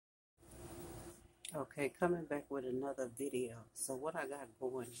Okay, coming back with another video. So what I got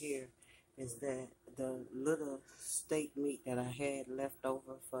going here is that the little steak meat that I had left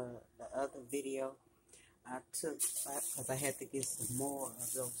over for the other video, I took, because I had to get some more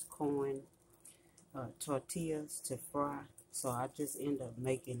of those corn tortillas to fry. So I just ended up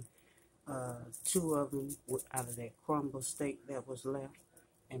making two of them out of that crumble steak that was left,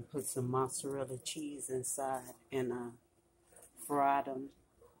 and put some mozzarella cheese inside, and fried them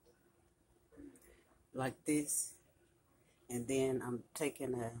like this. And then I'm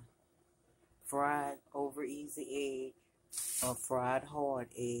taking a fried over easy egg or fried hard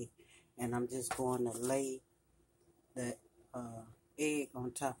egg, and I'm just going to lay the egg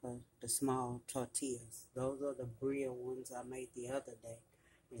on top of the small tortillas. Those are the Bria ones I made the other day,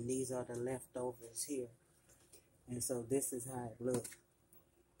 and these are the leftovers here. And so this is how it looks.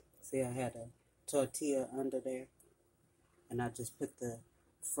 See, I had a tortilla under there, and I just put the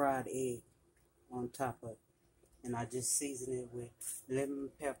fried egg on top of it, and I just season it with lemon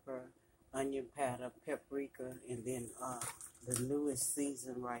pepper, onion powder, paprika, and then the newest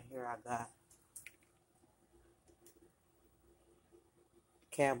season right here I got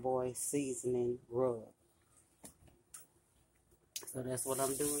cowboy seasoning rub. So that's what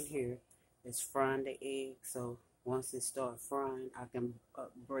I'm doing here, is frying the egg. So once it starts frying, I can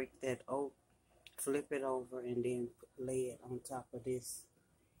break that oat, flip it over, and then lay it on top of this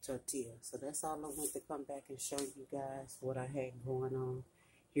tortilla. So that's all I want to come back and show you guys what I had going on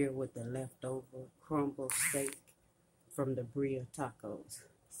here with the leftover crumble steak from the Bria tacos.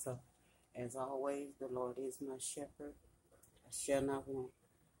 So as always, the Lord is my shepherd, I shall not want.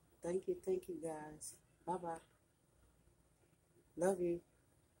 Thank you guys. Bye bye. Love you.